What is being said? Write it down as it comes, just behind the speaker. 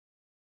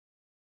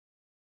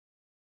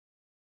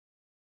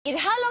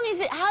How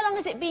long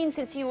has it been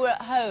since you were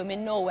at home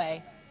in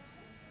Norway?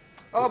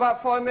 Oh,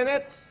 about 5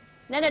 minutes.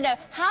 No.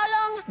 How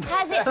long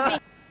has it been?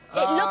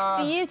 It looks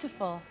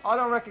beautiful. I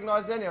don't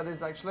recognise any of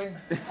this, actually.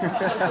 This is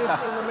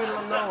in the middle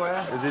of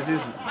nowhere. This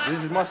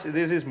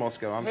is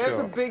Moscow, I'm Here's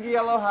sure. a big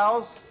yellow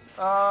house.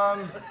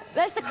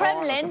 There's the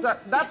Kremlin.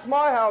 That's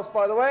my house,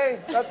 by the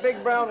way. That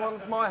big brown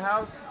one's my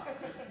house.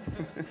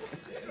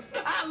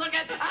 Look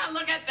at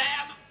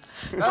them!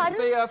 That's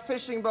the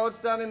fishing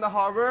boats down in the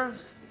harbour.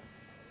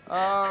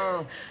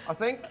 I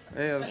think.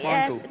 Yeah, that's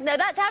Yes. No,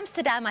 that's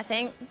Amsterdam, I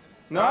think.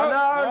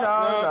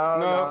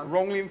 No,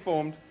 wrongly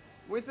informed.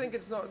 We think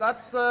it's not.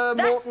 That's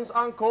Morton's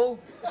uncle.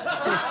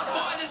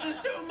 Boy, this is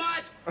too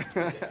much!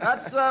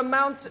 That's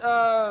Mount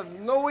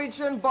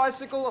Norwegian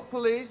Bicycle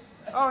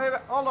Police. Oh, here,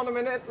 hold on a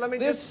minute. Let me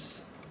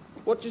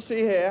what you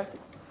see here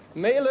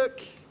may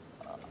look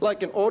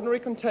like an ordinary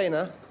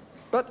container,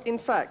 but in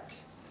fact,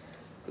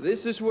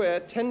 this is where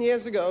 10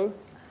 years ago,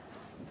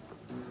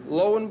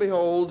 lo and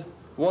behold,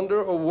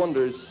 wonder of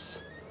wonders,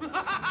 a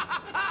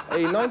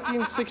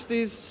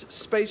 1960s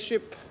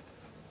spaceship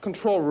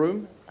control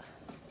room.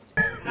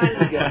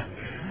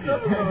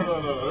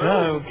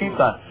 No, keep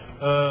that.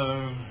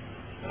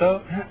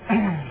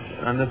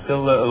 And there's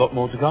still a lot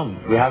more to come.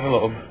 We have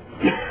a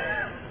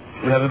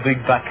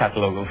big back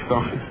catalogue of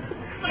songs.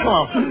 Come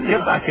on,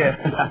 get back here.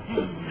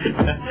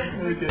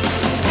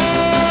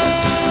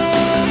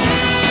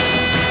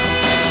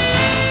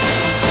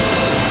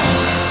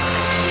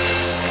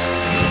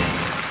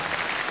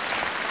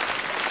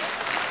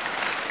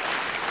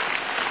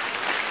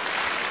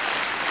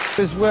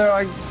 This is where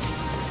I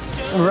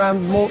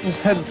rammed Morton's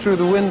head through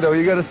the window.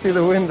 You got to see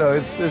the window.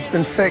 It's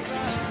been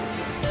fixed.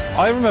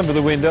 I remember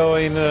the window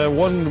in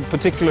one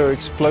particular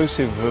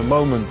explosive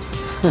moment.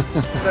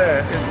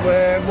 There is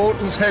where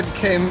Morton's head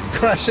came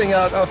crashing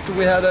out after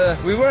we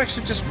were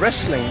actually just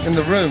wrestling in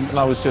the room. And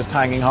I was just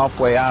hanging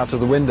halfway out of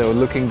the window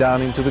looking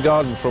down into the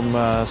garden from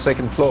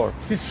second floor.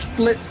 He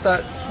split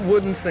that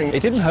wooden thing.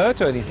 It didn't hurt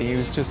or anything, it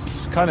was just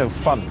kind of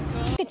fun.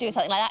 You could do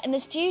something like that in the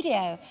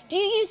studio. Do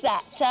you use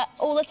that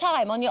all the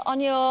time on your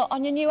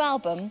new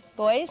album,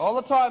 boys? All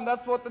the time.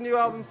 That's what the new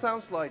album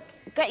sounds like.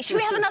 Great. Should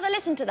we have another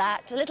listen to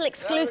that? A little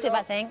exclusive,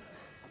 I think.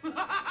 Look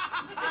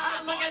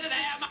at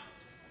them!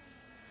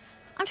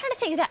 I'm trying to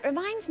think who that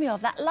reminds me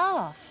of, that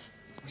laugh.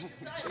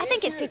 I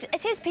think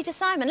it is Peter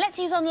Simon. Let's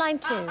use on line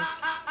 2.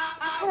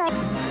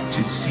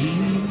 To see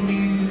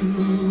you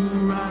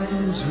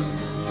rise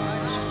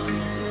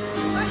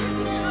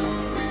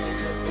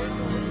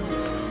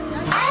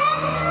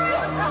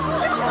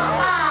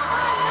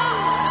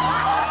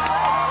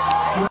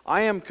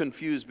I am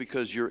confused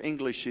because your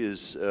English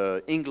is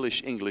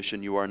English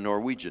and you are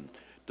Norwegian.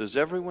 Does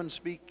everyone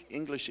speak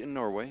English in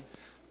Norway?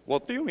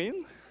 What do you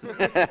mean?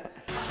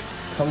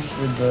 Comes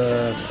with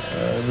the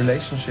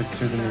relationship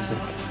to the music.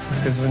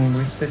 Because when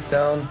we sit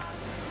down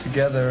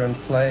together and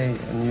play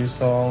a new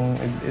song,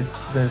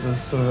 there's a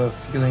sort of a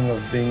feeling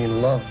of being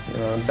in love, you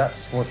know, and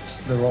that's what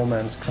the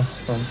romance comes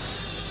from.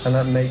 And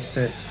that makes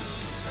it,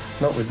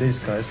 not with these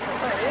guys.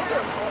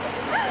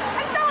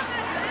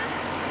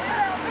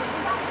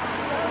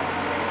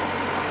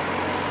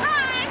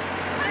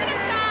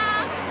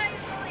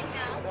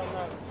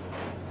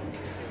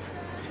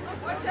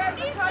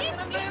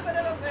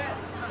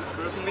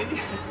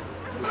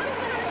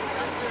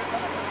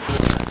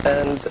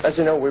 And as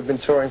you know, we've been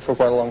touring for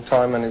quite a long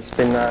time, and it's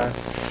been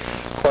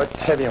quite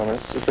heavy on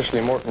us,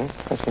 especially Morton.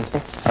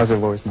 How's your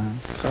voice, man?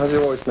 How's your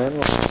voice, man?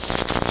 Get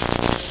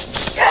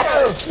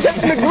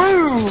in the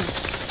groove!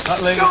 That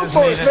lady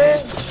doesn't need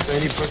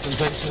any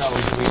presentation. That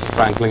was Aretha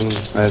Franklin,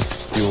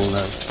 as you all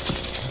know.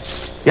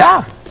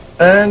 Yeah!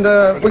 And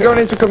we're going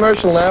into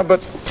commercial now,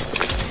 but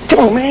come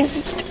on, man!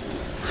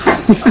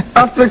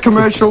 After the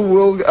commercial,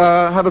 we'll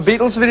have a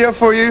Beatles video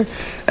for you,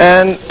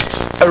 and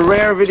a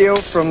rare video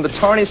from the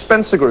Tarney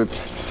Spencer Group.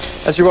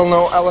 As you all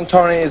know, Alan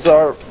Tarney is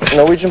our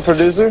Norwegian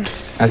producer.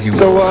 As you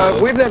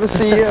so we've never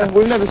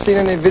seen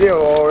any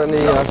video or any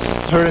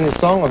heard any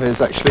song of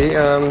his actually.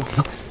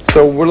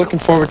 So we're looking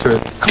forward to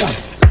it. Come on.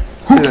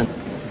 See you then.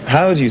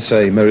 How do you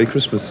say Merry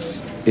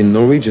Christmas in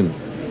Norwegian?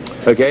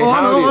 Okay.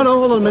 Oh,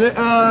 hold on a minute.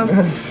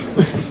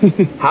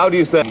 How do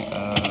you say?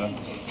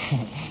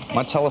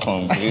 My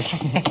telephone, please.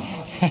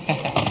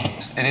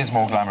 It is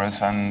more glamorous,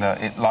 and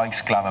it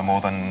likes glamour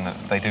more than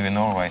they do in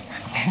Norway.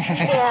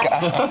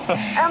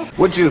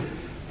 Would it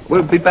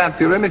be bad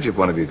for your image if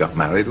one of you got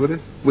married, would it?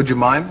 Would you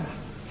mind?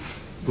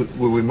 Would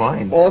we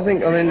mind? Well, I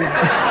mean,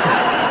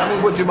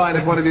 would you mind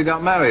if one of you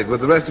got married? Would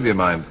the rest of you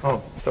mind?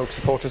 Oh, Stoke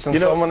supporters, and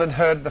someone had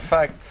heard the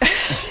fact.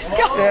 That's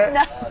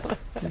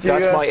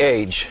my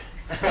age.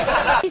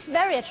 He's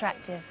very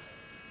attractive.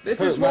 This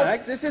is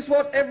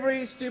what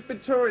every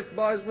stupid tourist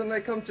buys when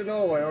they come to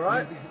Norway, all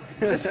right?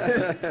 This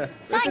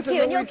is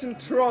a Norwegian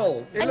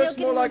troll. He looks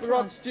more like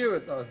Rod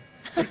Stewart, though.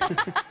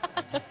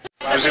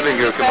 President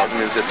Gilkemartin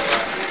is it?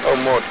 Oh,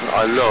 Morton,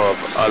 I love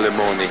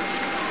alimony.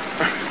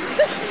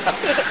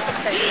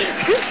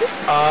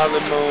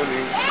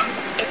 Alimony.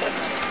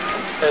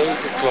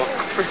 8 o'clock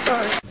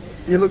precise.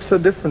 you look so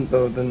different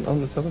though than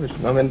on the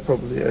television. I mean,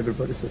 probably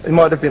everybody says. It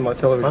might have been my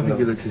television. I think though.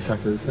 he looks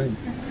exactly the same.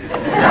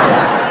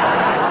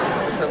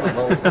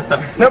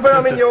 No, but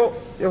I mean, your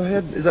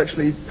head is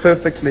actually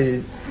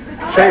perfectly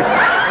shaped.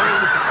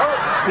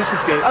 This is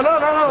good. No,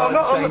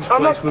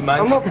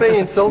 I'm not being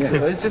insulting.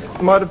 It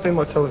just might have been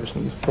my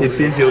television. It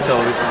is your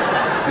television.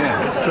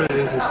 Yeah. It's true, it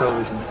is his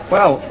television.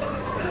 Well,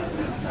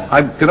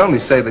 I can only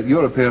say that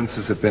your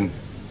appearances have been,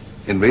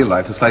 in real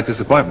life, a slight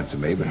disappointment to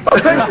me, but...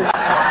 Thank you.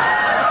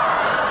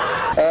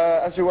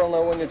 As you well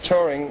know, when you're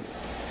touring,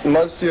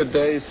 most of your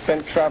day is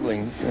spent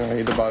traveling, you know,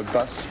 either by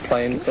bus,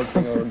 plane,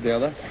 something or the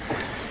other.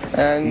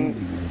 And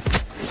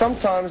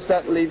sometimes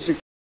that leaves you